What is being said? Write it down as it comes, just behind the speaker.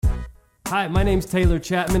Hi, my name's Taylor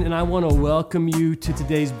Chapman, and I want to welcome you to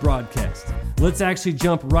today's broadcast. Let's actually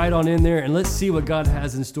jump right on in there, and let's see what God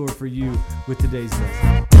has in store for you with today's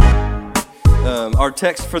message. Our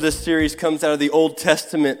text for this series comes out of the Old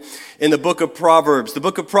Testament in the book of Proverbs. The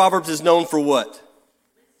book of Proverbs is known for what?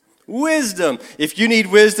 Wisdom. If you need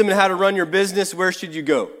wisdom in how to run your business, where should you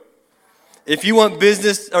go? If you want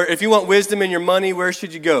wisdom in your money, where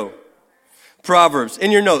should you go? Proverbs.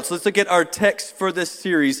 In your notes, let's look at our text for this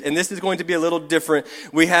series, and this is going to be a little different.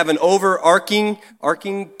 We have an overarching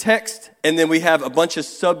text, and then we have a bunch of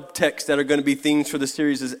subtext that are going to be themes for the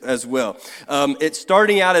series as well. It's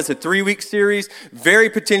starting out as a 3-week series,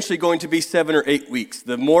 very potentially going to be 7 or 8 weeks.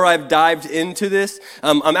 The more I've dived into this,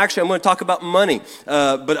 I'm going to talk about money,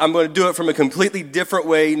 but I'm going to do it from a completely different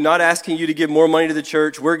way, not asking you to give more money to the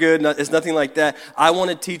church. We're good. It's nothing like that. I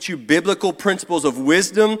want to teach you biblical principles of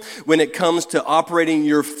wisdom when it comes to operating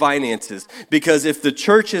your finances. Because if the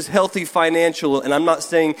church is healthy financial, and I'm not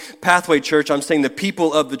saying Pathway Church, I'm saying the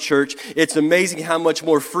people of the church, it's amazing how much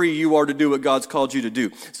more free you are to do what God's called you to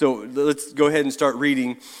do. So let's go ahead and start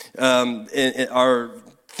reading in our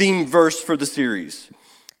theme verse for the series.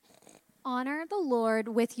 Honor the Lord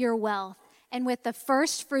with your wealth and with the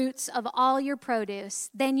first fruits of all your produce.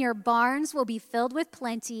 Then your barns will be filled with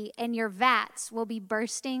plenty and your vats will be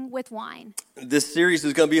bursting with wine. This series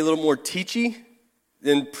is going to be a little more teachy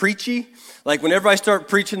than preachy. Like whenever I start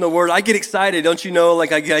preaching the word, I get excited. Don't you know?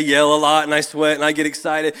 Like I yell a lot and I sweat and I get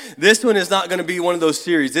excited. This one is not going to be one of those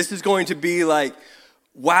series. This is going to be like,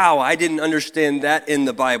 wow, I didn't understand that in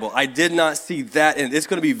the Bible. I did not see that. And it's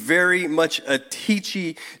going to be very much a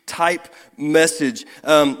teachy type message.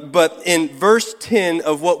 But in verse 10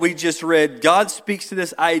 of what we just read, God speaks to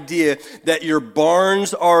this idea that your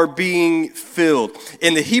barns are being filled.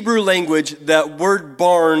 In the Hebrew language, that word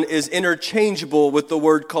barn is interchangeable with the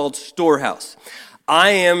word called storehouse.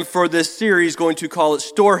 I am, for this series, going to call it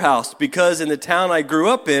Storehouse because in the town I grew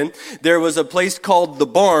up in, there was a place called The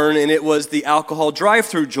Barn, and it was the alcohol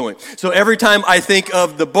drive-through joint. So every time I think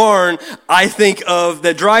of The Barn, I think of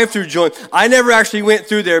the drive-through joint. I never actually went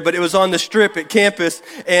through there, but it was on the strip at campus,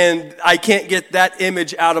 and I can't get that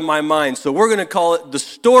image out of my mind. So we're going to call it the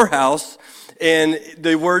Storehouse, and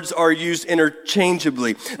the words are used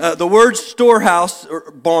interchangeably. The word storehouse,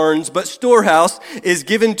 or barns, but storehouse is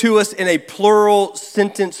given to us in a plural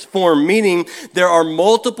sentence form, meaning there are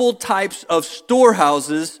multiple types of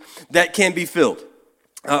storehouses that can be filled.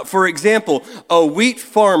 For example, a wheat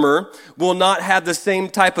farmer will not have the same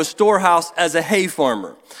type of storehouse as a hay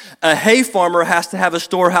farmer. A hay farmer has to have a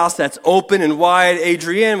storehouse that's open and wide.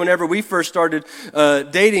 Adrienne, whenever we first started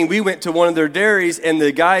dating, we went to one of their dairies and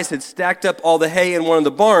the guys had stacked up all the hay in one of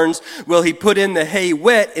the barns. Well, he put in the hay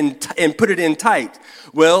wet and put it in tight.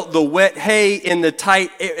 Well, the wet hay in the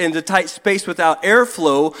tight space without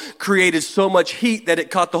airflow created so much heat that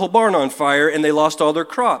it caught the whole barn on fire and they lost all their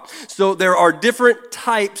crop. So there are different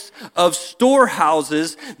types of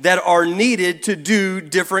storehouses that are needed to do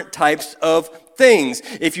different types of things.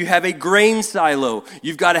 If you have a grain silo,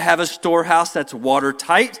 you've got to have a storehouse that's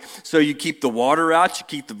watertight, so you keep the water out, you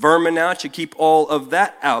keep the vermin out, you keep all of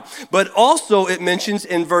that out. But also it mentions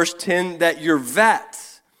in verse 10 that your vats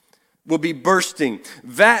will be bursting.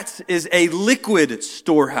 Vats is a liquid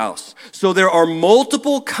storehouse. So there are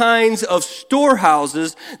multiple kinds of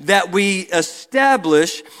storehouses that we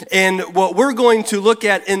establish, and what we're going to look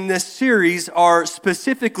at in this series are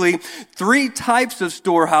specifically 3 types of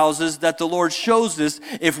storehouses that the Lord shows us.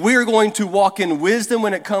 If we're going to walk in wisdom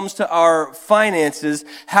when it comes to our finances,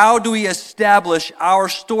 how do we establish our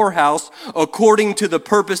storehouse according to the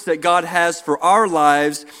purpose that God has for our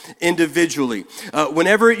lives individually?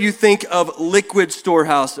 Whenever you think of liquid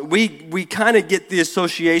storehouse, we kind of get the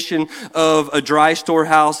association of a dry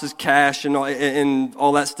storehouse as cash and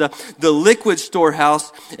all that stuff. The liquid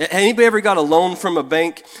storehouse, anybody ever got a loan from a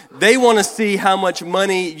bank? They want to see how much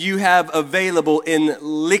money you have available in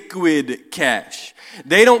liquid cash.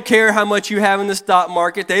 They don't care how much you have in the stock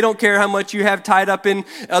market. They don't care how much you have tied up in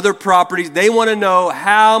other properties. They want to know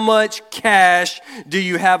how much cash do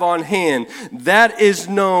you have on hand. That is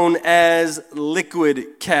known as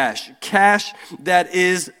liquid cash. Cash that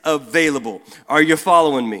is available. Are you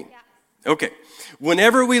following me? Yeah. Okay.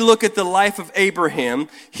 Whenever we look at the life of Abraham,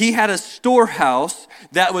 he had a storehouse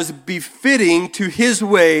that was befitting to his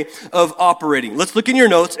way of operating. Let's look in your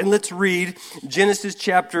notes and let's read Genesis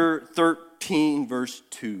chapter 13, verse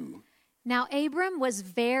 2. Now Abram was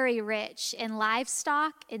very rich in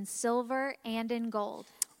livestock, in silver, and in gold.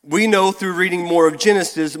 We know through reading more of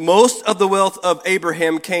Genesis, most of the wealth of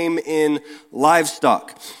Abraham came in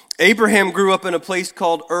livestock. Abraham grew up in a place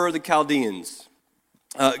called Ur the Chaldeans.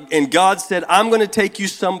 And God said, I'm going to take you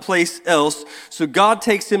someplace else. So God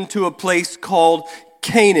takes him to a place called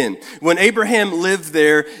Canaan. When Abraham lived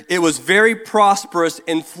there, it was very prosperous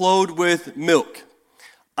and flowed with milk.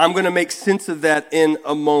 I'm going to make sense of that in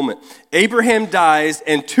a moment. Abraham dies,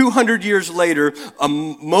 and 200 years later,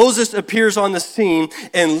 Moses appears on the scene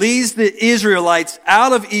and leads the Israelites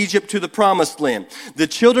out of Egypt to the promised land. The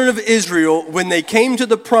children of Israel, when they came to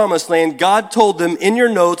the promised land, God told them in your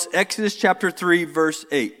notes, Exodus chapter 3, verse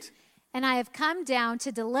 8. And I have come down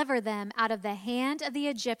to deliver them out of the hand of the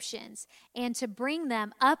Egyptians and to bring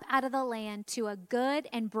them up out of the land to a good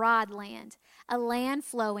and broad land, a land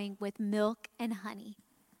flowing with milk and honey.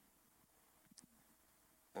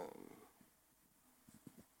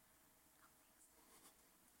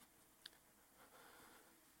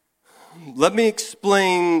 Let me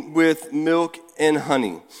explain with milk and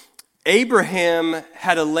honey. Abraham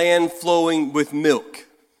had a land flowing with milk.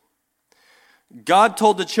 God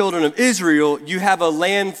told the children of Israel, you have a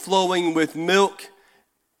land flowing with milk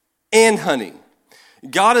and honey.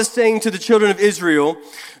 God is saying to the children of Israel,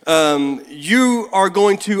 you are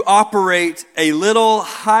going to operate a little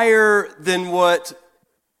higher than what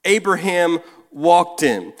Abraham walked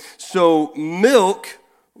in. So milk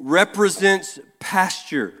represents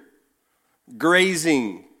pasture,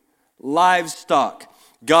 grazing, livestock.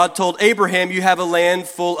 God told Abraham, you have a land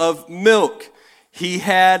full of milk. He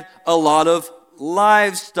had a lot of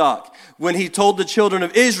livestock. When he told the children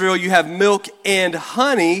of Israel, you have milk and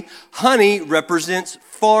honey, honey represents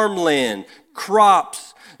farmland,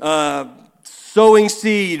 crops, sowing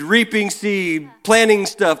seed, reaping seed, planting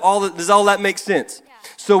stuff. Does all that make sense?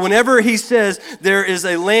 So whenever he says there is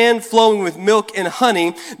a land flowing with milk and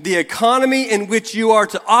honey, the economy in which you are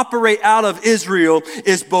to operate out of Israel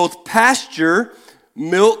is both pasture,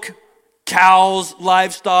 milk, cows,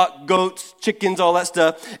 livestock, goats, chickens, all that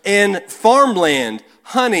stuff, and farmland,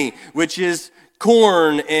 honey, which is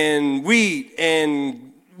corn and wheat and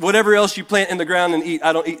whatever else you plant in the ground and eat.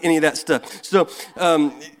 I don't eat any of that stuff. So are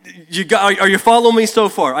you following me so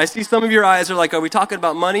far? I see some of your eyes are like, are we talking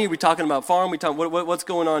about money? Are we talking about farm? What's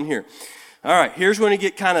going on here? All right, here's when you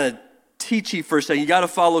get kind of teachy for a second. You got to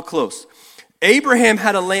follow close. Abraham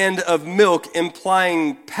had a land of milk,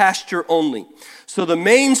 implying pasture only. So the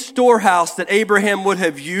main storehouse that Abraham would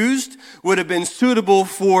have used would have been suitable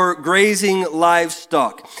for grazing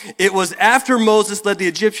livestock. It was after Moses led the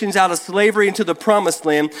Egyptians out of slavery into the promised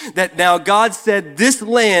land that now God said this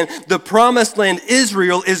land, the promised land,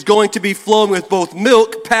 Israel, is going to be flowing with both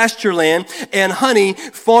milk, pasture land, and honey,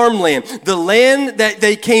 farmland. The land that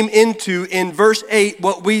they came into in verse 8,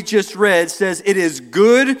 what we just read, says it is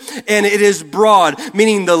good and it is broad,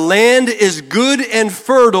 meaning the land is good and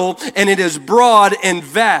fertile and it is broad and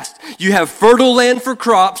vast. You have fertile land for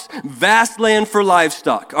crops, vast land for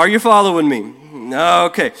livestock. Are you following me?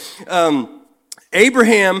 Okay.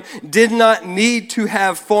 Abraham did not need to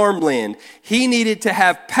have farmland. He needed to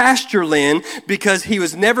have pasture land because he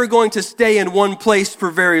was never going to stay in one place for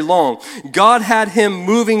very long. God had him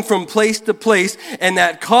moving from place to place, and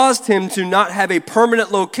that caused him to not have a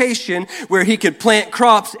permanent location where he could plant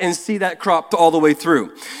crops and see that crop all the way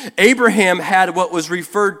through. Abraham had what was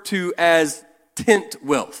referred to as tent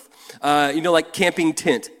wealth. Like camping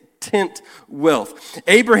tent wealth.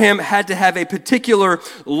 Abraham had to have a particular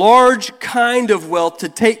large kind of wealth to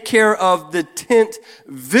take care of the tent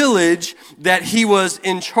village that he was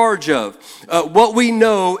in charge of. What we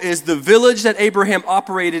know is the village that Abraham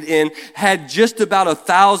operated in had just about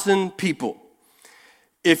 1,000 people.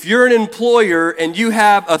 If you're an employer and you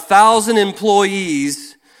have 1,000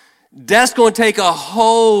 employees, that's going to take a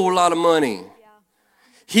whole lot of money.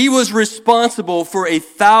 He was responsible for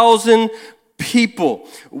 1,000 people.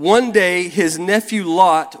 One day, his nephew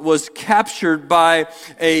Lot was captured by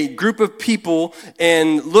a group of people,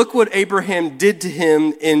 and look what Abraham did to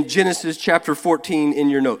him in Genesis chapter 14 in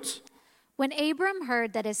your notes. When Abram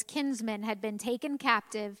heard that his kinsmen had been taken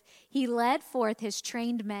captive, he led forth his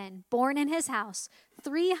trained men, born in his house,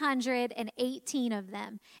 318 of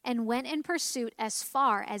them, and went in pursuit as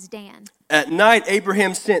far as Dan. At night,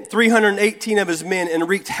 Abraham sent 318 of his men and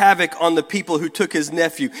wreaked havoc on the people who took his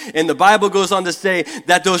nephew. And the Bible goes on to say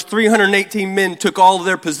that those 318 men took all of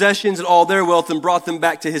their possessions and all their wealth and brought them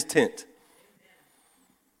back to his tent.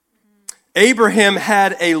 Abraham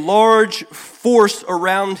had a large force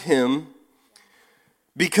around him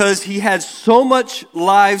because he had so much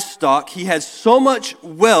livestock, he had so much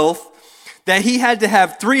wealth, that he had to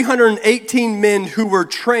have 318 men who were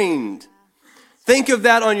trained. Think of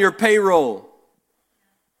that on your payroll.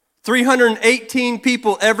 318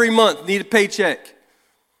 people every month need a paycheck.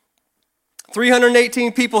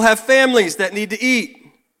 318 people have families that need to eat.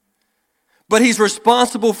 but he's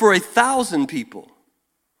responsible for 1,000 people.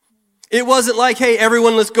 It wasn't like, hey,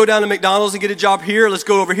 everyone, let's go down to McDonald's and get a job here. Let's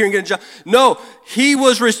go over here and get a job. No, he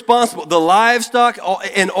was responsible. The livestock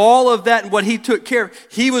and all of that and what he took care of,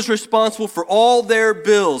 he was responsible for all their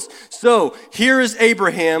bills. So here is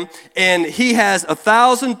Abraham, and he has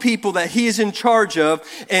 1,000 people that he is in charge of,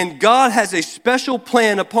 and God has a special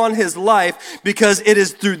plan upon his life because it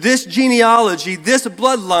is through this genealogy, this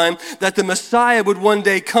bloodline, that the Messiah would one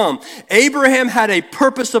day come. Abraham had a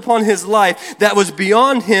purpose upon his life that was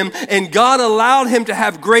beyond him, and God allowed him to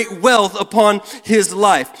have great wealth upon his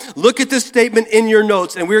life. Look at this statement in your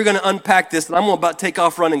notes, and we're going to unpack this, and I'm about to take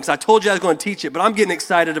off running because I told you I was going to teach it, but I'm getting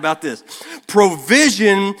excited about this.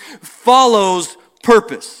 Provision follows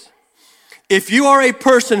purpose. If you are a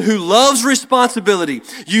person who loves responsibility,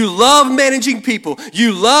 you love managing people,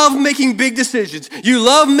 you love making big decisions, you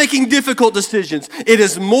love making difficult decisions, it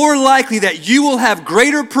is more likely that you will have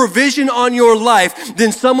greater provision on your life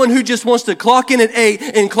than someone who just wants to clock in at 8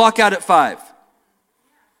 and clock out at 5.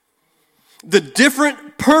 The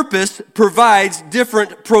different purpose provides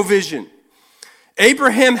different provision.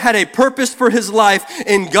 Abraham had a purpose for his life,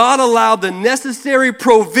 and God allowed the necessary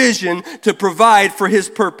provision to provide for his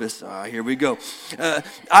purpose. Here we go.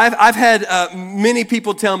 I've had many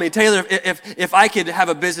people tell me, Taylor, if I could have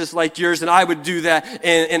a business like yours, and I would do that,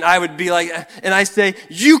 and I would be like, and I say,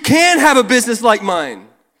 you can have a business like mine.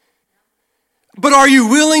 But are you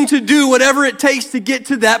willing to do whatever it takes to get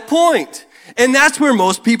to that point? And that's where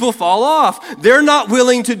most people fall off. They're not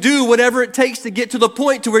willing to do whatever it takes to get to the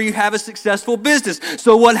point to where you have a successful business.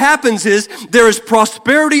 So what happens is there is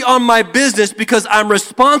prosperity on my business because I'm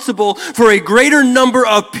responsible for a greater number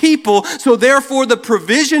of people. So therefore the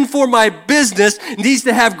provision for my business needs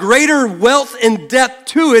to have greater wealth and depth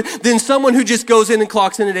to it than someone who just goes in and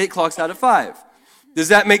clocks in at 8, clocks out at 5. Does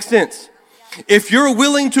that make sense? If you're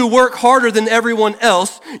willing to work harder than everyone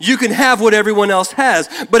else, you can have what everyone else has.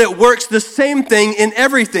 But it works the same thing in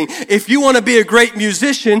everything. If you want to be a great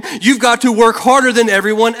musician, you've got to work harder than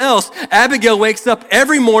everyone else. Abigail wakes up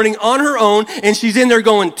every morning on her own, and she's in there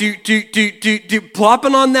going,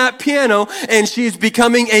 plopping on that piano, and she's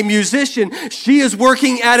becoming a musician. She is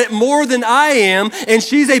working at it more than I am, and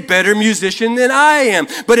she's a better musician than I am.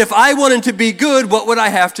 But if I wanted to be good, what would I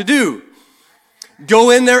have to do?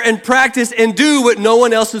 Go in there and practice and do what no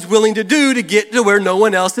one else is willing to do to get to where no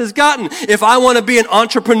one else has gotten. If I want to be an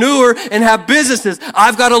entrepreneur and have businesses,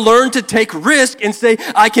 I've got to learn to take risk and say,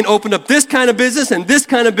 I can open up this kind of business and this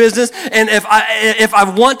kind of business. And if I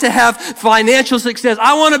want to have financial success,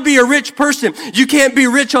 I want to be a rich person. You can't be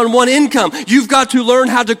rich on one income. You've got to learn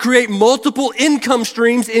how to create multiple income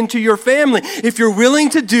streams into your family. If you're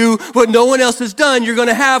willing to do what no one else has done, you're going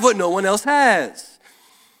to have what no one else has.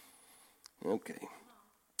 Okay.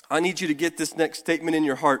 I need you to get this next statement in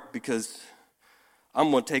your heart because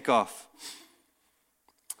I'm going to take off.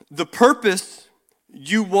 The purpose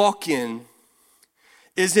you walk in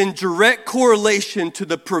is in direct correlation to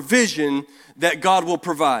the provision that God will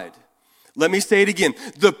provide. Let me say it again.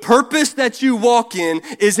 The purpose that you walk in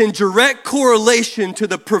is in direct correlation to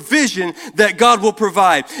the provision that God will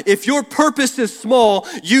provide. If your purpose is small,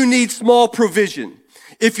 you need small provision.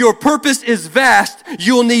 If your purpose is vast,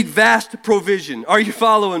 you'll need vast provision. Are you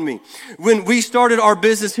following me? When we started our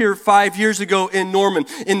business here 5 years ago in Norman,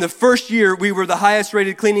 in the first year, we were the highest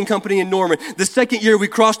rated cleaning company in Norman. The second year, we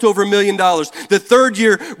crossed over $1 million. The third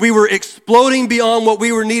year, we were exploding beyond what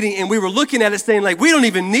we were needing, and we were looking at it saying, like, we don't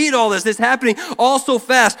even need all this. It's happening all so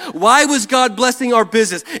fast. Why was God blessing our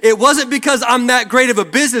business? It wasn't because I'm that great of a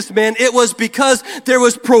businessman. It was because there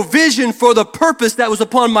was provision for the purpose that was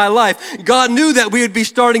upon my life. God knew that we would be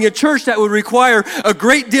starting a church that would require a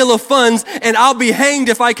great deal of funds, and I'll be hanged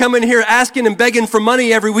if I come in here asking and begging for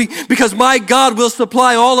money every week, because my God will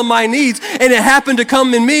supply all of my needs, and it happened to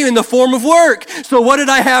come in me in the form of work. So what did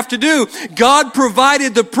I have to do? God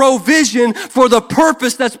provided the provision for the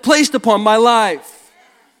purpose that's placed upon my life.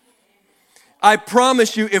 I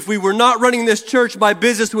promise you, if we were not running this church, my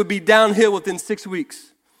business would be downhill within 6 weeks.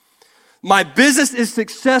 My business is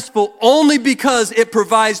successful only because it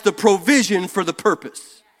provides the provision for the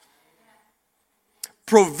purpose.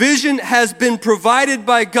 Provision has been provided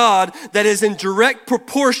by God that is in direct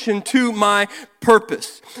proportion to my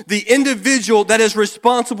purpose. The individual that is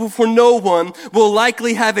responsible for no one will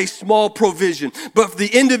likely have a small provision, but the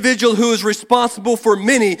individual who is responsible for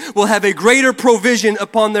many will have a greater provision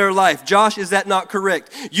upon their life. Josh, is that not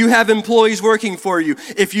correct? You have employees working for you.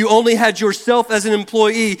 If you only had yourself as an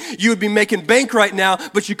employee, you would be making bank right now,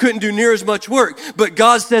 but you couldn't do near as much work. But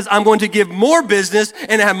God says, I'm going to give more business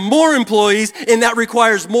and have more employees, and that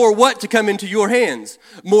requires more what to come into your hands?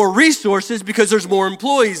 More resources, because there's more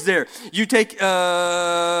employees there. You take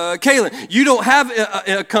Kaylin. You don't have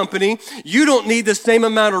a company. You don't need the same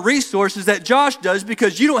amount of resources that Josh does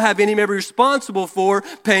because you don't have anybody responsible for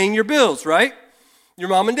paying your bills, right? Your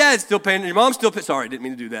mom and dad still paying. Your mom's still paying. Sorry, I didn't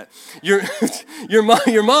mean to do that.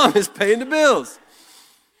 Your mom is paying the bills.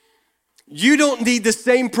 You don't need the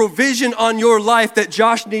same provision on your life that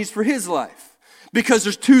Josh needs for his life because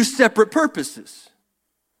there's two separate purposes.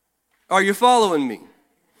 Are you following me?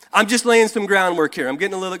 I'm just laying some groundwork here. I'm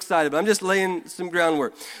getting a little excited, but I'm just laying some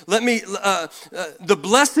groundwork. The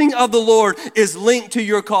blessing of the Lord is linked to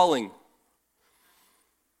your calling.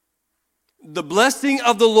 The blessing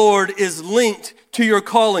of the Lord is linked to your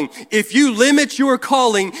calling. If you limit your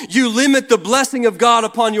calling, you limit the blessing of God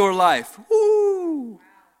upon your life. Woo!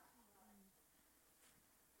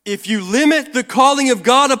 If you limit the calling of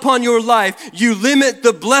God upon your life, you limit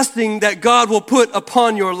the blessing that God will put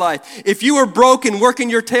upon your life. If you are broke and working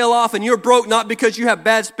your tail off, and you're broke not because you have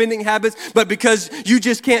bad spending habits, but because you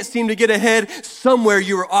just can't seem to get ahead, somewhere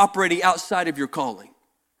you are operating outside of your calling.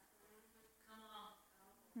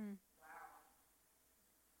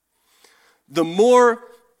 The more,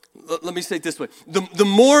 let me say it this way, the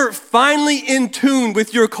more finely in tune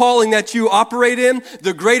with your calling that you operate in,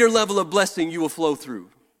 the greater level of blessing you will flow through.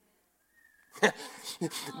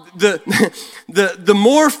 The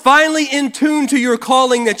more finely in tune to your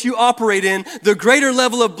calling that you operate in, the greater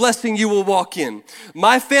level of blessing you will walk in.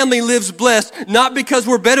 My family lives blessed, not because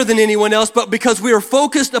we're better than anyone else, but because we are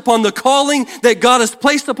focused upon the calling that God has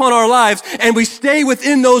placed upon our lives, and we stay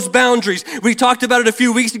within those boundaries. We talked about it a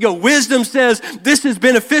few weeks ago. Wisdom says, this is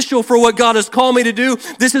beneficial for what God has called me to do.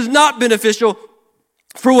 This is not beneficial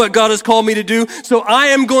for what God has called me to do. So I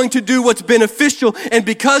am going to do what's beneficial. And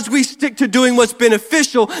because we stick to doing what's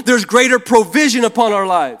beneficial, there's greater provision upon our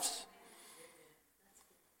lives.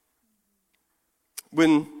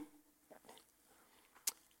 When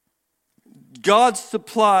God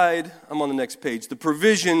supplied, I'm on the next page, the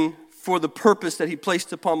provision for the purpose that he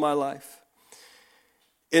placed upon my life.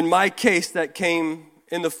 In my case, that came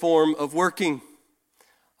in the form of working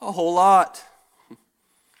a whole lot.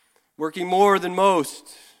 Working more than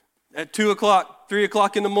most. At 2 o'clock, 3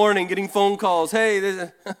 o'clock in the morning, getting phone calls. Hey,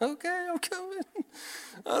 okay, I'm coming.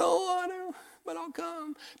 I don't want to, but I'll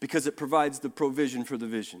come. Because it provides the provision for the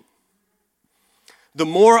vision. The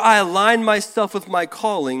more I align myself with my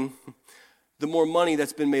calling, the more money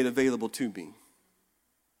that's been made available to me.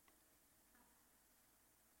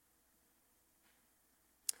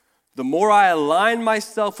 The more I align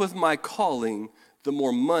myself with my calling, the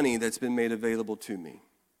more money that's been made available to me.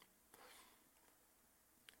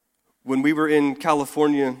 When we were in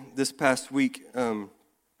California this past week,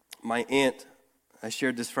 my aunt, I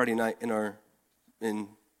shared this Friday night in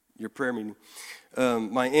your prayer meeting.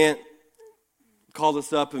 My aunt called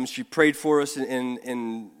us up and she prayed for us,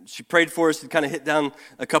 and she prayed for us and kind of hit down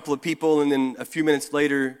a couple of people, and then a few minutes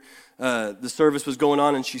later, the service was going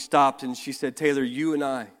on, and she stopped and she said, Taylor, you and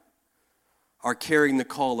I are carrying the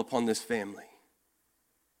call upon this family.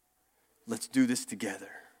 Let's do this together.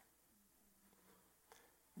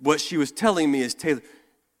 What she was telling me is, Taylor,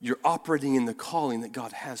 you're operating in the calling that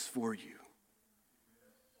God has for you.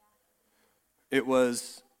 It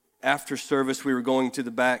was after service, we were going to the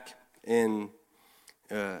back, and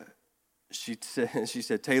she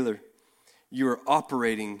said, Taylor, you are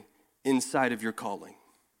operating inside of your calling.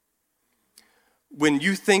 When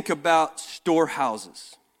you think about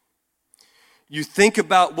storehouses, you think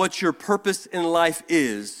about what your purpose in life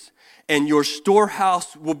is, and your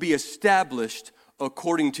storehouse will be established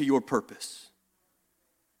according to your purpose.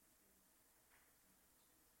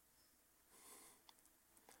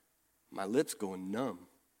 My lips going numb.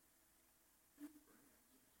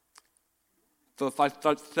 So if I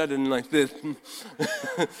start sitting like this,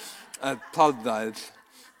 I apologize.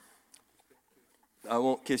 I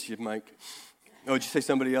won't kiss you, Mike. Oh, did you say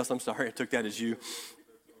somebody else? I'm sorry, I took that as you.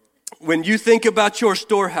 When you think about your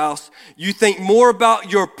storehouse, you think more about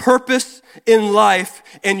your purpose in life,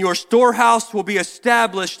 and your storehouse will be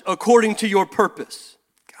established according to your purpose.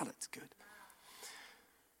 God, that's good.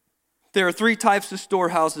 There are 3 types of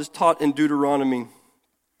storehouses taught in Deuteronomy.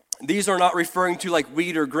 these are not referring to like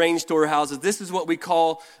wheat or grain storehouses. This is what we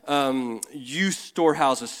call use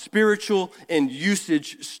storehouses, spiritual and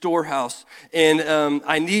usage storehouse. And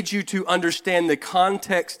I need you to understand the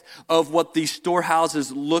context of what these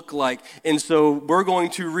storehouses look like. And so we're going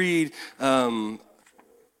to read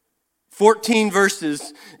 14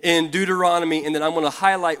 verses in Deuteronomy, and then I'm going to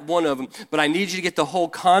highlight one of them. But I need you to get the whole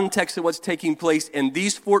context of what's taking place, and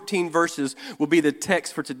these 14 verses will be the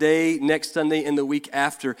text for today, next Sunday, and the week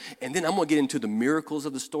after. And then I'm going to get into the miracles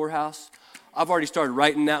of the storehouse. I've already started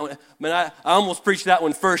writing that one. Man, I almost preached that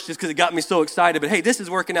one first just because it got me so excited. But hey, this is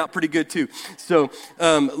working out pretty good too. So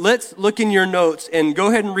let's look in your notes and go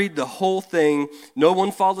ahead and read the whole thing. No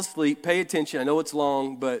one fall asleep. Pay attention. I know it's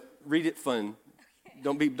long, but read it fun.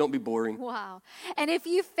 Don't be boring. Wow. And if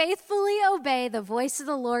you faithfully obey the voice of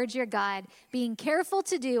the Lord your God, being careful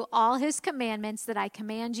to do all his commandments that I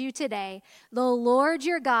command you today, the Lord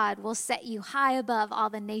your God will set you high above all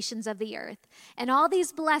the nations of the earth. And all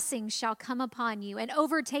these blessings shall come upon you and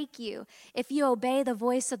overtake you if you obey the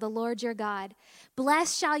voice of the Lord your God.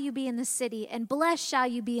 Blessed shall you be in the city, and blessed shall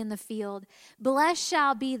you be in the field. Blessed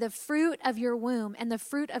shall be the fruit of your womb, and the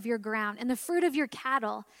fruit of your ground, and the fruit of your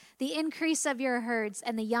cattle, the increase of your herds,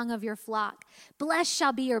 and the young of your flock. Blessed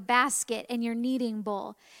shall be your basket and your kneading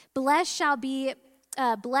bowl. Blessed shall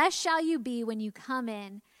you be when you come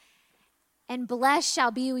in, and blessed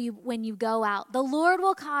shall be you when you go out. The Lord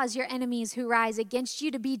will cause your enemies who rise against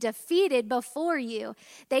you to be defeated before you.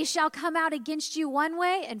 They shall come out against you one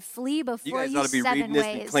way and flee before you 7 ways. You guys ought to be reading this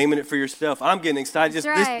and claiming it for yourself. I'm getting excited just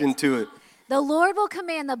listening to it. The Lord will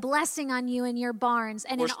command the blessing on you in your barns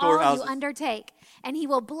and in all you undertake. And he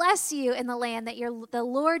will bless you in the land that the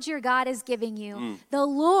Lord your God is giving you. The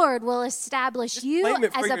Lord will establish you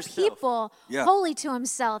as a people holy to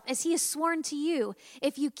himself, as he has sworn to you,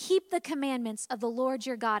 if you keep the commandments of the Lord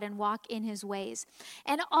your God and walk in his ways.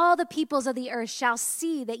 And all the peoples of the earth shall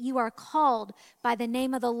see that you are called by the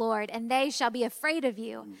name of the Lord, and they shall be afraid of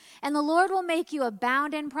you. And the Lord will make you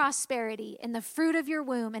abound in prosperity, in the fruit of your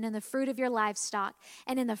womb, and in the fruit of your livestock,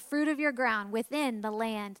 and in the fruit of your ground, within the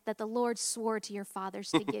land that the Lord swore to your fathers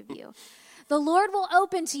to give you. The Lord will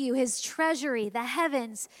open to you his treasury, the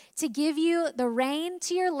heavens, to give you the rain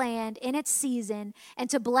to your land in its season, and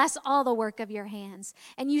to bless all the work of your hands.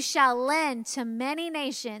 And you shall lend to many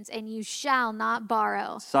nations, and you shall not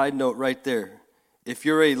borrow. Side note right there. If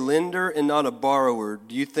you're a lender and not a borrower,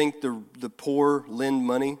 do you think the poor lend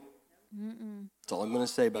money? That's all I'm going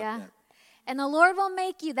to say about that. And the Lord will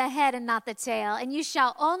make you the head and not the tail, and you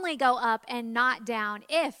shall only go up and not down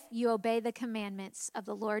if you obey the commandments of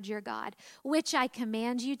the Lord your God, which I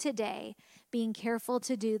command you today, being careful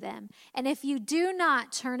to do them. And if you do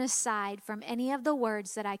not turn aside from any of the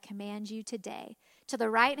words that I command you today, to the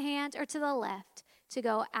right hand or to the left, to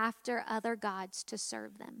go after other gods to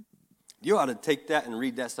serve them. You ought to take that and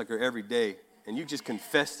read that sucker every day, and you just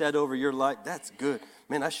confess that over your life. That's good.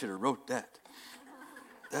 Man, I should have wrote that.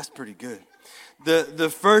 That's pretty good. The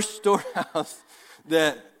first storehouse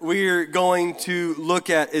that we're going to look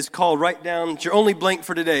at is called, write down, it's your only blank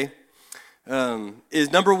for today,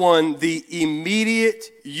 is number one, the immediate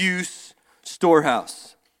use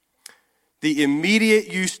storehouse. The immediate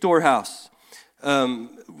use storehouse.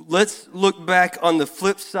 Let's look back on the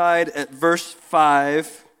flip side at verse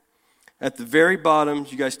 5. At the very bottom,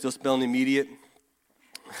 you guys still spelling immediate?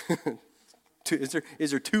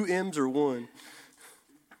 Is there two M's or one?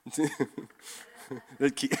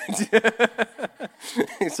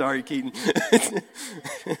 Sorry, Keaton.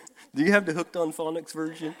 Do you have the Hooked on Phonics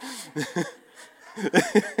version?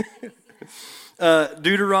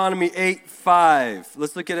 Deuteronomy 8:5.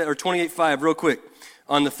 Let's look at it, or 28:5 real quick.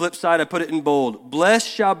 On the flip side, I put it in bold. Blessed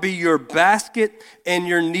shall be your basket and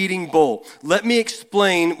your kneading bowl. Let me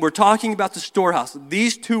explain. We're talking about the storehouse.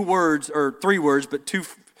 These two words, or three words, but two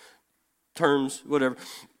terms, whatever.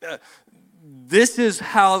 This is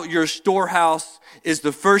how your storehouse is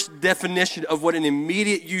the first definition of what an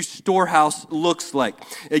immediate use storehouse looks like.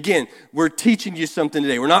 Again, we're teaching you something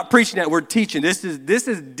today. We're not preaching that, we're teaching. This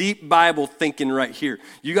is deep Bible thinking right here.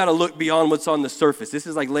 You got to look beyond what's on the surface. This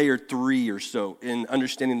is like layer 3 or so in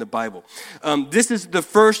understanding the Bible. This is the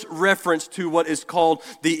first reference to what is called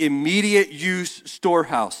the immediate use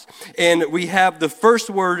storehouse. And we have the first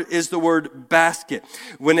word is the word basket.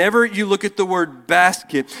 Whenever you look at the word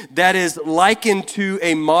basket, that is likened to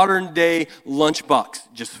a modern day lunchbox.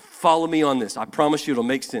 Just follow me on this. I promise you it'll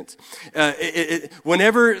make sense.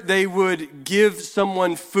 Whenever they would give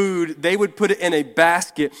someone food, they would put it in a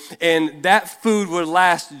basket, and that food would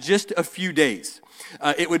last just a few days.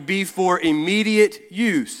 It would be for immediate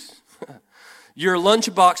use. Your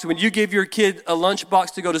lunchbox, when you give your kid a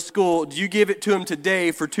lunchbox to go to school, do you give it to him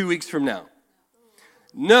today for 2 weeks from now?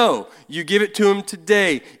 No, you give it to him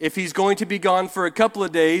today. If he's going to be gone for a couple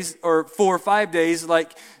of days or 4 or 5 days,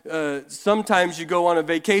 like sometimes you go on a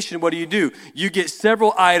vacation, what do? You get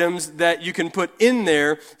several items that you can put in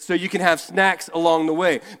there so you can have snacks along the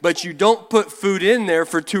way. But you don't put food in there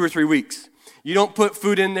for 2 or 3 weeks. You don't put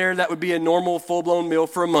food in there that would be a normal full-blown meal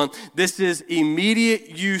for a month. This is immediate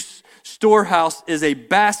use. Storehouse is a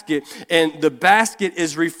basket, and the basket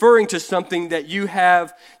is referring to something that you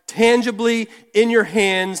have tangibly in your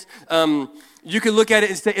hands. You can look at it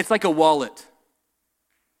and say it's like a wallet,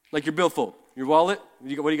 like your billfold. Your wallet, what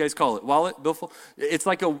do you guys call it? Wallet, billfold? It's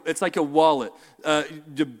like a wallet.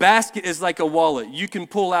 The basket is like a wallet. You can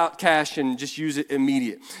pull out cash and just use it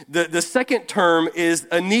immediate. The second term is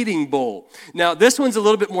a kneading bowl. Now, this one's a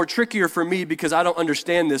little bit more trickier for me because I don't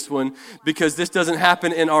understand this one because this doesn't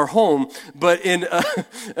happen in our home. But in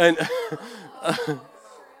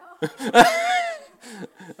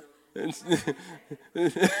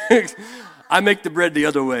I make the bread the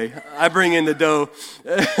other way. I bring in the dough.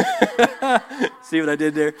 See what I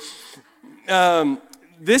did there?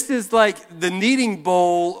 This is like the kneading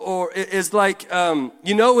bowl, or is like,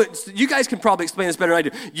 you guys can probably explain this better than I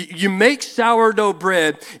do. You make sourdough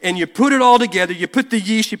bread, and you put it all together. You put the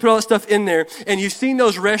yeast, you put all that stuff in there, and you've seen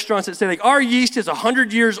those restaurants that say, like, our yeast is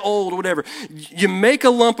 100 years old, or whatever. You make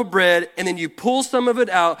a lump of bread, and then you pull some of it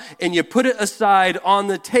out, and you put it aside on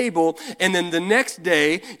the table, and then the next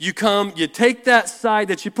day, you take that side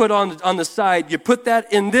that you put on the side, you put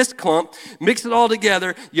that in this clump, mix it all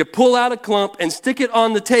together, you pull out a clump, and stick it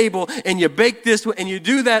on the table, and you bake this, and you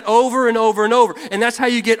do that over and over and over, and that's how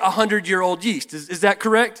you get 100-year-old yeast. Is that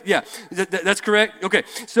correct? Yeah, that's correct? Okay,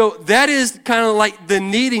 so that is kind of like the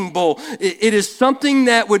kneading bowl. It is something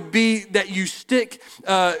that would be that you stick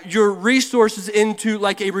your resources into,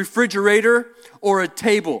 like a refrigerator or a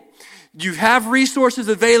table. You have resources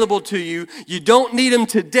available to you. You don't need them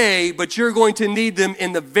today, but you're going to need them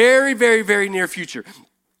in the very, very, very near future.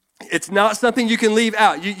 It's not something you can leave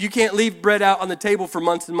out. You can't leave bread out on the table for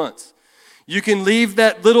months and months. You can leave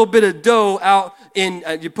that little bit of dough out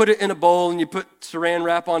you put it in a bowl and you put saran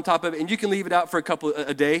wrap on top of it, and you can leave it out for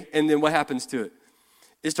a day, and then what happens to it?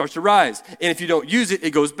 It starts to rise. And if you don't use it,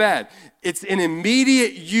 it goes bad. It's an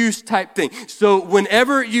immediate use type thing. So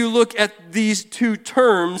whenever you look at these two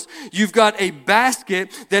terms, you've got a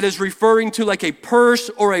basket that is referring to like a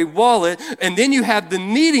purse or a wallet, and then you have the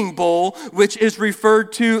kneading bowl, which is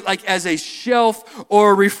referred to like as a shelf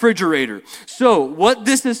or a refrigerator. So what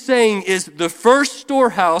this is saying is the first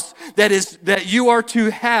storehouse that you are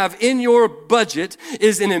to have in your budget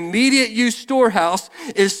is an immediate use storehouse,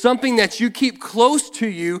 is something that you keep close to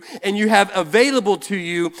you and you have available to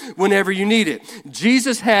you whenever you need it.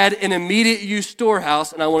 Jesus had an immediate use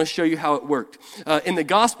storehouse, and I want to show you how it worked. In the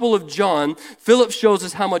Gospel of John, Philip shows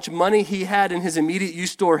us how much money he had in his immediate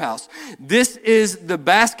use storehouse. This is the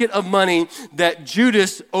basket of money that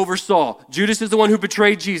Judas oversaw. Judas is the one who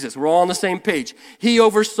betrayed Jesus. We're all on the same page. He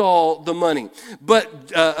oversaw the money.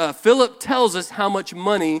 But Philip tells us how much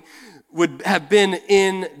money would have been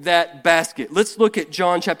in that basket. Let's look at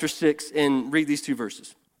John chapter 6 and read these two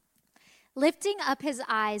verses. Lifting up his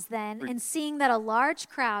eyes then, and seeing that a large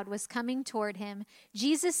crowd was coming toward him,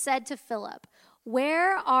 Jesus said to Philip,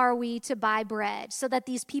 "Where are we to buy bread so that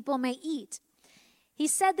these people may eat?" He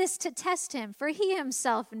said this to test him, for he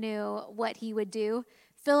himself knew what he would do.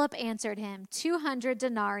 Philip answered him, 200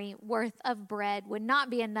 denarii worth of bread would not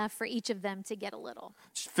be enough for each of them to get a little.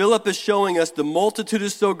 Philip is showing us the multitude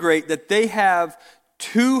is so great that they have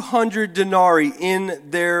 200 denarii in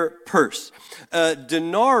their purse.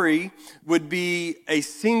 Denarii would be a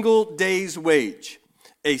single day's wage.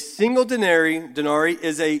 A single denarii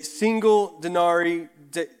is a single denarii.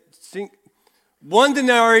 One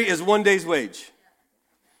denarii is 1 day's wage.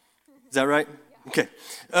 Is that right? Okay.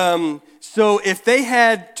 So if they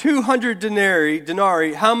had 200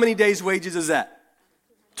 denarii, how many days' wages is that?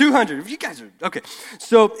 200. You guys are, okay.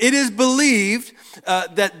 So it is believed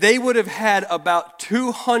that they would have had about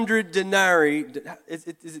 200 denarii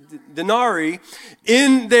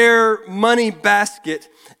in their money basket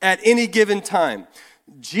at any given time.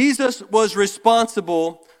 Jesus was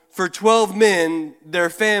responsible for 12 men, their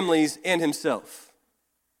families, and himself.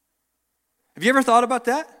 Have you ever thought about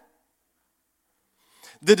that?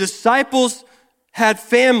 The disciples had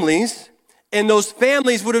families, And those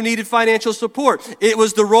families would have needed financial support. It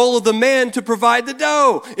was the role of the man to provide the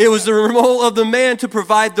dough. It was the role of the man to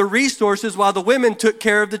provide the resources while the women took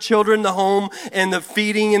care of the children, the home, and the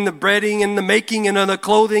feeding and the breading and the making and the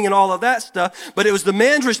clothing and all of that stuff. But it was the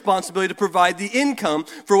man's responsibility to provide the income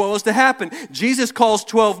for what was to happen. Jesus calls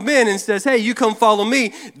 12 men and says, hey, you come follow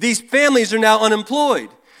me. These families are now unemployed.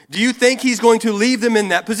 Do you think he's going to leave them in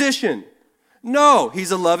that position? No,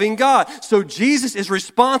 he's a loving God. So Jesus is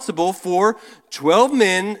responsible for 12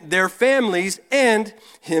 men, their families, and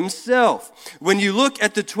himself. When you look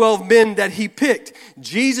at the 12 men that he picked,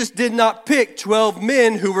 Jesus did not pick 12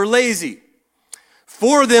 men who were lazy.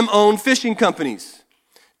 4 of them owned fishing companies.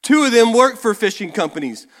 2 of them worked for fishing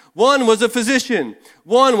companies. 1 was a physician.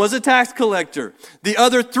 1 was a tax collector. The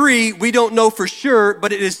other 3, we don't know for sure,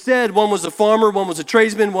 but it is said 1 was a farmer, 1 was a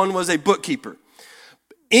tradesman, 1 was a bookkeeper.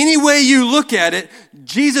 Any way you look at it,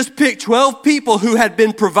 Jesus picked 12 people who had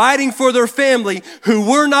been providing for their family, who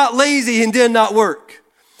were not lazy and did not work.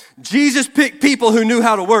 Jesus picked people who knew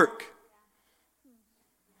how to work.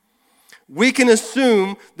 We can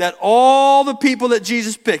assume that all the people that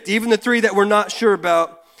Jesus picked, even the 3 that we're not sure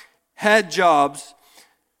about, had jobs,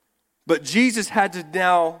 but Jesus had to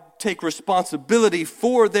now take responsibility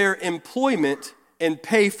for their employment and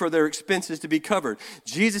pay for their expenses to be covered.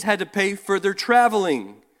 Jesus had to pay for their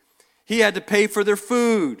traveling. He had to pay for their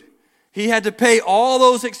food. He had to pay all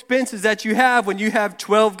those expenses that you have when you have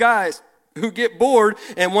 12 guys who get bored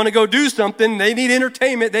and want to go do something. They need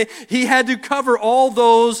entertainment. He had to cover all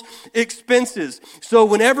those expenses. So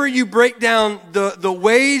whenever you break down the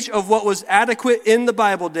wage of what was adequate in the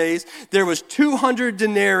Bible days, there was 200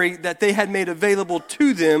 denarii that they had made available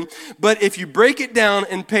to them. But if you break it down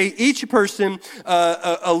and pay each person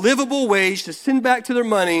a livable wage to send back to their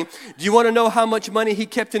money, do you want to know how much money he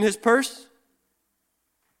kept in his purse?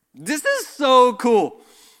 This is so cool.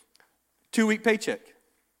 2-week paycheck.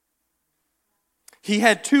 He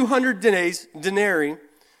had 200 denarii,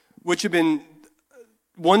 which have been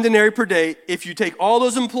 1 denarii per day. If you take all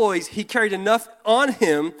those employees, he carried enough on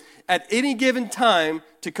him at any given time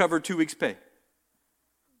to cover 2 weeks' pay.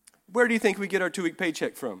 Where do you think we get our 2-week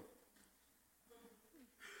paycheck from?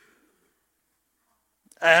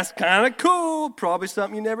 That's kind of cool. Probably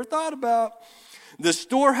something you never thought about. The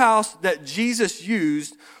storehouse that Jesus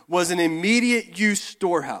used was an immediate use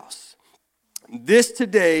storehouse. This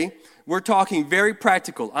today, we're talking very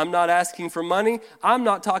practical. I'm not asking for money. I'm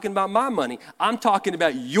not talking about my money. I'm talking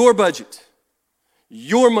about your budget,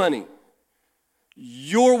 your money,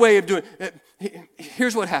 your way of doing it.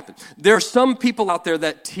 Here's what happened. There are some people out there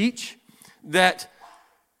that teach that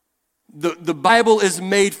the Bible is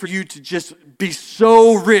made for you to just be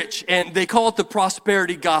so rich, and they call it the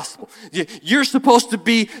prosperity gospel. You're supposed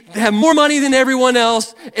to have more money than everyone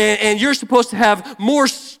else, and you're supposed to have more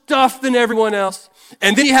stuff than everyone else.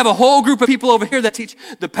 And then you have a whole group of people over here that teach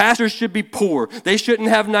the pastors should be poor. They shouldn't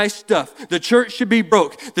have nice stuff. The church should be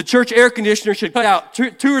broke. The church air conditioner should cut out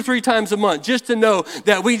 2 or 3 times a month just to know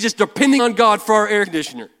that we just depending on God for our air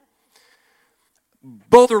conditioner.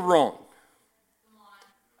 Both are wrong.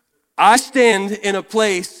 I stand in a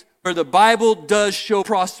place where the Bible does show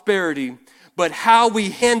prosperity, but how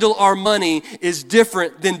we handle our money is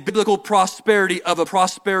different than biblical prosperity of a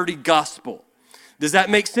prosperity gospel. Does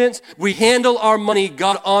that make sense? We handle our money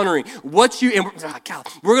God honoring. We're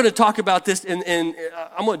going to talk about this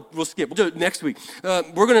we'll skip. We'll do it next week.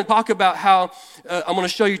 We're going to talk about how I'm going to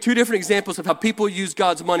show you 2 different examples of how people use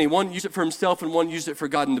God's money. One used it for himself and one used it for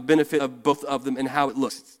God, and the benefit of both of them and how it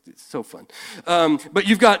looks. It's so fun. But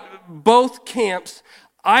you've got both camps.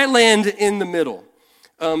 I land in the middle.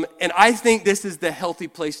 And I think this is the healthy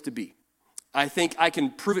place to be. I think I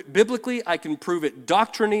can prove it biblically, I can prove it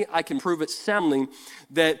doctrinally, I can prove it soundly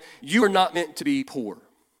that you are not meant to be poor.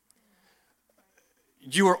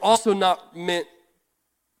 You are also not meant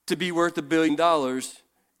to be worth $1 billion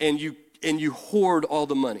and you hoard all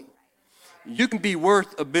the money. You can be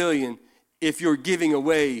worth $1 billion if you're giving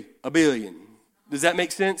away $1 billion. Does that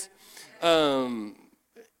make sense?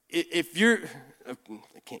 If you're, I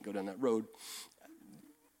can't go down that road.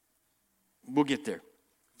 We'll get there.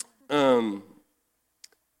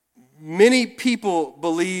 Many people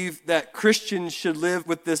believe that Christians should live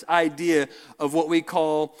with this idea of what we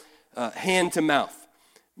call hand to mouth,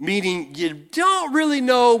 meaning you don't really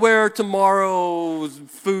know where tomorrow's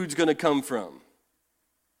food's going to come from.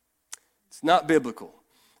 It's not biblical.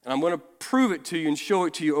 And I'm going to prove it to you and show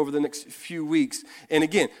it to you over the next few weeks. And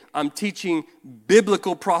again, I'm teaching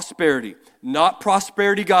biblical prosperity, not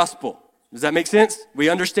prosperity gospel. Does that make sense? We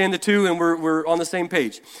understand the two and we're on the same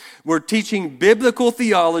page. We're teaching biblical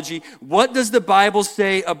theology. What does the Bible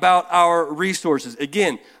say about our resources?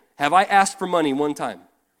 Again, Have I asked for money one time?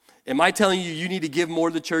 Am I telling you you need to give more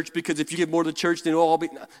to the church because if you give more to the church, then it'll all be...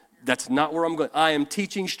 No, that's not where I'm going. I am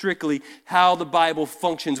teaching strictly how the Bible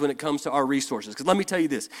functions when it comes to our resources. Because let me tell you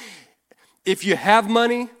this. If you have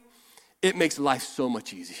money, it makes life so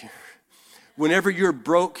much easier. Whenever you're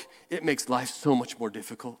broke, it makes life so much more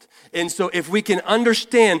difficult. And so if we can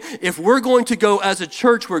understand, if we're going to go as a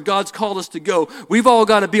church where God's called us to go, we've all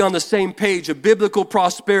got to be on the same page of biblical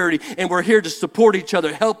prosperity, and we're here to support each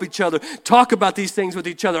other, help each other, talk about these things with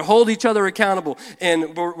each other, hold each other accountable,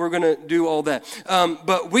 and we're going to do all that.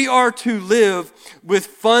 But we are to live with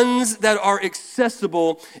funds that are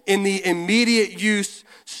accessible in the immediate use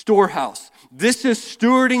storehouse. This is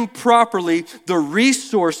stewarding properly the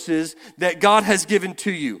resources that God has given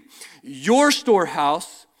to you. Your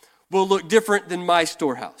storehouse will look different than my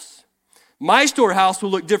storehouse. My storehouse will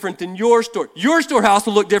look different than your store. Your storehouse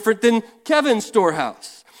will look different than Kevin's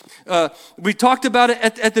storehouse. We talked about it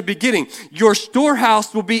at the beginning. Your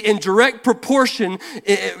storehouse will be in direct proportion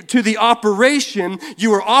to the operation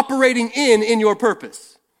you are operating in your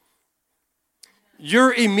purpose.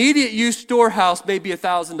 Your immediate use storehouse may be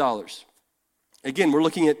 $1,000. Again, we're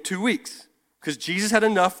looking at 2 weeks because Jesus had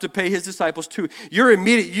enough to pay his disciples 2. Your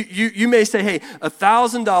immediate, you may say, hey,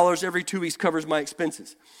 $1,000 every 2 weeks covers my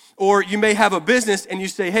expenses. Or you may have a business and you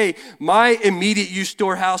say, hey, my immediate use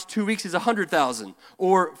storehouse 2 weeks is $100,000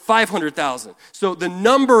 or $500,000. So the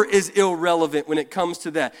number is irrelevant when it comes to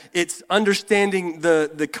that. It's understanding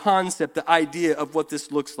the concept, the idea of what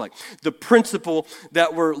this looks like, the principle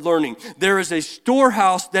that we're learning. There is a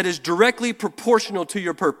storehouse that is directly proportional to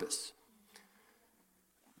your purpose.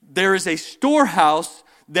 There is a storehouse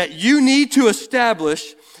that you need to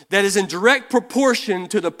establish that is in direct proportion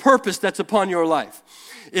to the purpose that's upon your life.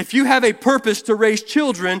 If you have a purpose to raise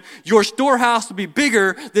children, your storehouse will be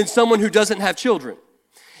bigger than someone who doesn't have children.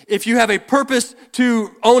 If you have a purpose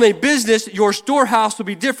to own a business, your storehouse will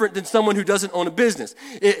be different than someone who doesn't own a business.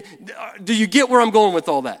 Do you get where I'm going with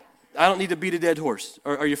all that? I don't need to beat a dead horse.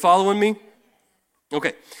 Are you following me?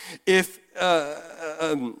 Okay. If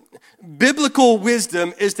biblical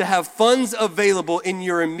wisdom is to have funds available in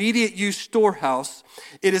your immediate use storehouse,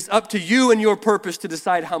 it is up to you and your purpose to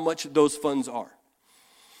decide how much those funds are.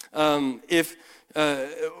 I'm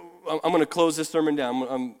going to close this sermon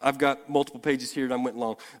down. I've got multiple pages here and I went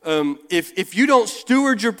long. If you don't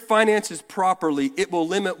steward your finances properly, it will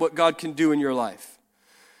limit what God can do in your life.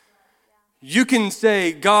 You can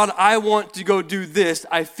say, God, I want to go do this.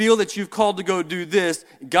 I feel that you've called to go do this.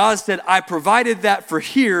 God said, I provided that for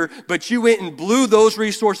here, but you went and blew those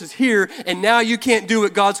resources here, and now you can't do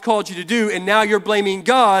what God's called you to do, and now you're blaming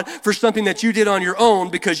God for something that you did on your own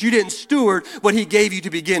because you didn't steward what he gave you to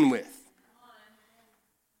begin with.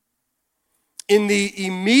 In the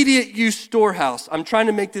immediate use storehouse, I'm trying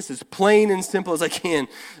to make this as plain and simple as I can.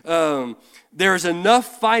 There's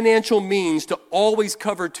enough financial means to always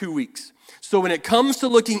cover 2 weeks. So when it comes to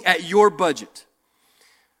looking at your budget,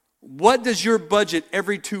 what does your budget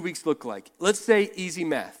every 2 weeks look like? Let's say easy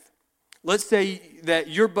math. Let's say that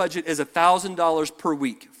your budget is $1,000 per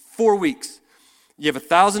week, 4 weeks. You have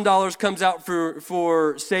 $1,000 comes out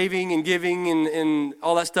for saving and giving and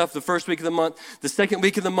all that stuff the first week of the month. The second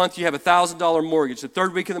week of the month, you have $1,000 mortgage. The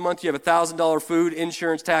third week of the month, you have $1,000 food,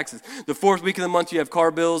 insurance, taxes. The fourth week of the month, you have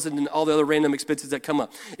car bills and all the other random expenses that come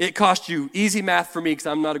up. It costs you, easy math for me because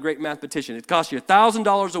I'm not a great mathematician, it costs you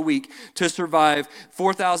 $1,000 a week to survive,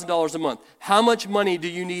 $4,000 a month. How much money do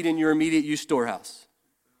you need in your immediate use storehouse?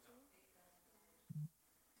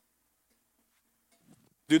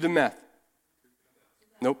 Do the math.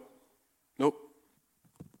 Nope.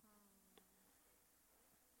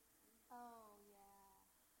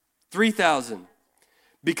 3,000.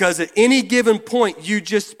 Because at any given point, you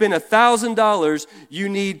just spent $1,000, you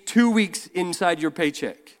need 2 weeks inside your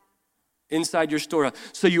paycheck, inside your storehouse.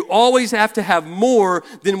 So you always have to have more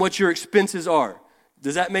than what your expenses are.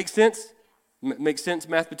 Does that make sense? Make sense,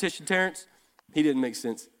 mathematician Terrence? He didn't make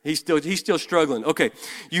sense. He's still struggling. Okay,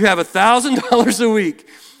 you have $1,000 a week.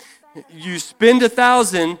 You spend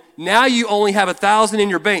 $1,000. Now you only have $1,000 in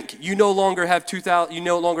your bank. You no longer have 2,000. You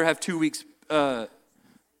no longer have 2 weeks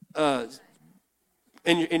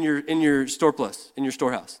in your storehouse.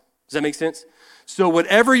 Does that make sense? So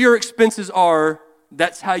whatever your expenses are,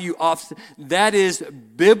 that's how you offset. That is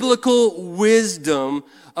biblical wisdom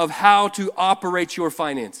of how to operate your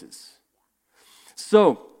finances.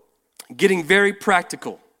 So, getting very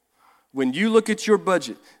practical. When you look at your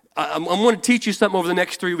budget, I'm going to teach you something over the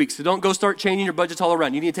next 3 weeks, so don't go start changing your budgets all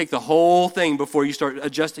around. You need to take the whole thing before you start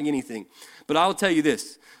adjusting anything. But I'll tell you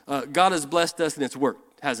this, God has blessed us and it's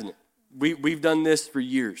worked, hasn't it? We've done this for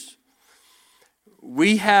years.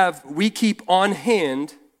 We keep on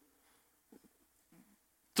hand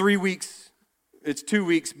 3 weeks. It's 2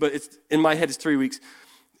 weeks, but it's in my head it's 3 weeks.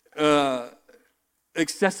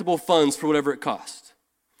 Accessible funds for whatever it costs.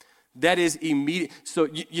 That is immediate. So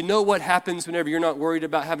you know what happens whenever you're not worried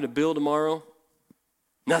about having a bill tomorrow?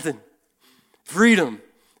 Nothing. Freedom.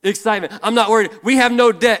 Excitement. I'm not worried. We have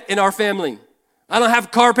no debt in our family. I don't have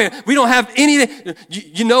car payment. We don't have anything.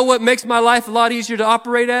 You know what makes my life a lot easier to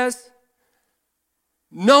operate as?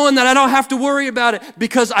 Knowing that I don't have to worry about it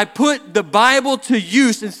because I put the Bible to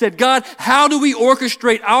use and said, God, how do we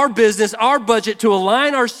orchestrate our business, our budget to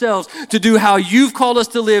align ourselves to do how you've called us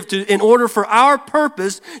to live in order for our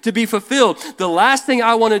purpose to be fulfilled? The last thing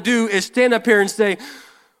I want to do is stand up here and say,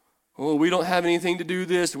 oh, we don't have anything to do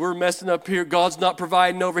this. We're messing up here. God's not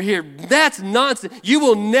providing over here. That's nonsense. You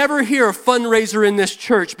will never hear a fundraiser in this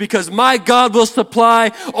church because my God will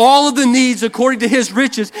supply all of the needs according to his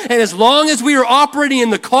riches. And as long as we are operating in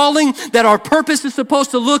the calling that our purpose is supposed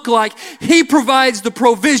to look like, he provides the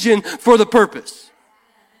provision for the purpose.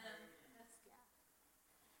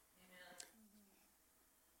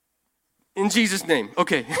 In Jesus' name.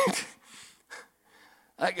 Okay.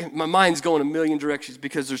 My mind's going a million directions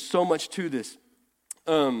because there's so much to this.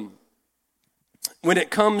 When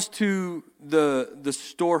it comes to the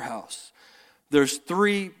storehouse, there's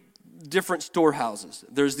 3 different storehouses.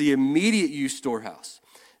 There's the immediate use storehouse.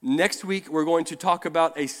 Next week, we're going to talk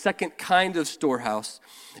about a second kind of storehouse.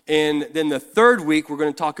 And then the third week, we're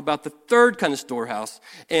going to talk about the third kind of storehouse.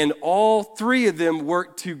 And all 3 of them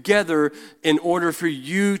work together in order for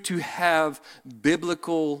you to have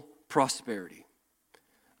biblical prosperity.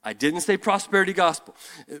 I didn't say prosperity gospel,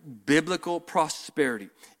 biblical prosperity.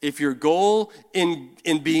 If your goal in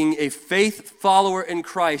being a faith follower in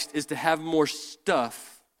Christ is to have more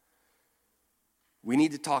stuff, we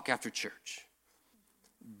need to talk after church.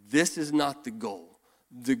 This is not the goal.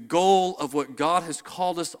 The goal of what God has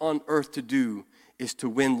called us on earth to do is to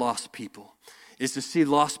win lost people. Is to see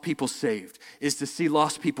lost people saved, is to see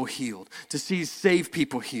lost people healed, to see saved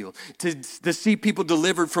people healed, to see people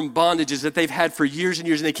delivered from bondages that they've had for years and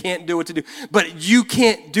years and they can't do what to do. But you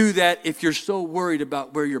can't do that if you're so worried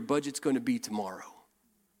about where your budget's going to be tomorrow.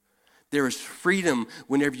 There is freedom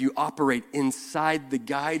whenever you operate inside the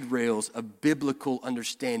guide rails of biblical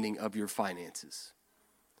understanding of your finances.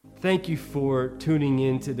 Thank you for tuning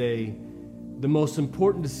in today. The most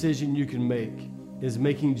important decision you can make is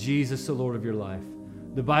making Jesus the Lord of your life.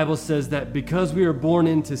 The Bible says that because we are born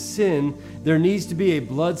into sin, there needs to be a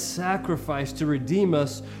blood sacrifice to redeem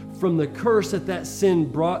us from the curse that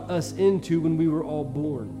sin brought us into when we were all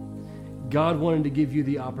born. God wanted to give you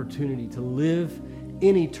the opportunity to live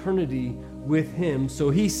in eternity with him,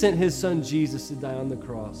 so he sent his son Jesus to die on the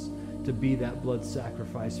cross to be that blood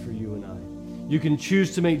sacrifice for you and I. You can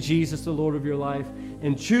choose to make Jesus the Lord of your life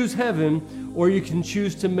and choose heaven, or you can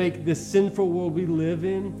choose to make this sinful world we live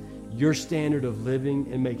in your standard of living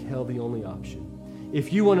and make hell the only option.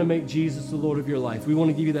 If you want to make Jesus the Lord of your life, we want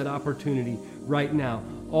to give you that opportunity right now.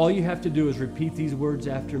 All you have to do is repeat these words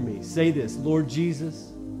after me. Say this: Lord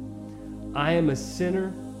Jesus, I am a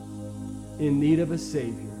sinner in need of a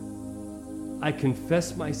Savior. I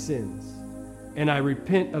confess my sins and I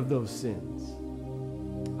repent of those sins.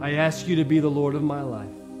 I ask you to be the Lord of my life.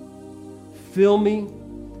 Fill me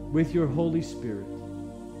with your Holy Spirit.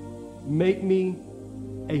 Make me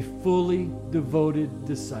a fully devoted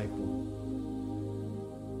disciple.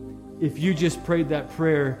 If you just prayed that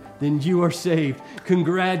prayer, then you are saved.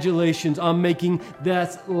 Congratulations on making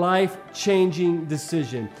that life-changing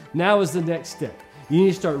decision. Now is the next step. You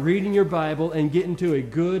need to start reading your Bible and get into a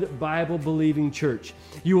good Bible-believing church.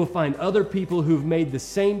 You will find other people who've made the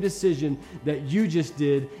same decision that you just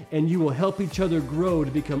did, and you will help each other grow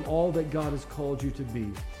to become all that God has called you to be.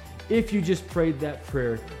 If you just prayed that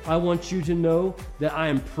prayer, I want you to know that I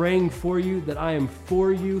am praying for you, that I am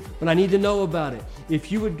for you, but I need to know about it. If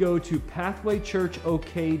you would go to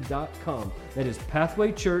pathwaychurchok.com, that is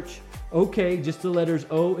pathwaychurchok, just the letters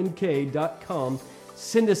O and K.com.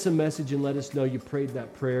 Send us a message and let us know you prayed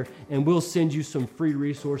that prayer, and we'll send you some free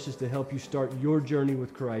resources to help you start your journey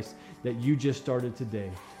with Christ that you just started today.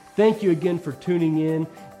 Thank you again for tuning in.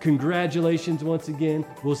 Congratulations once again.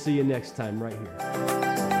 We'll see you next time right here.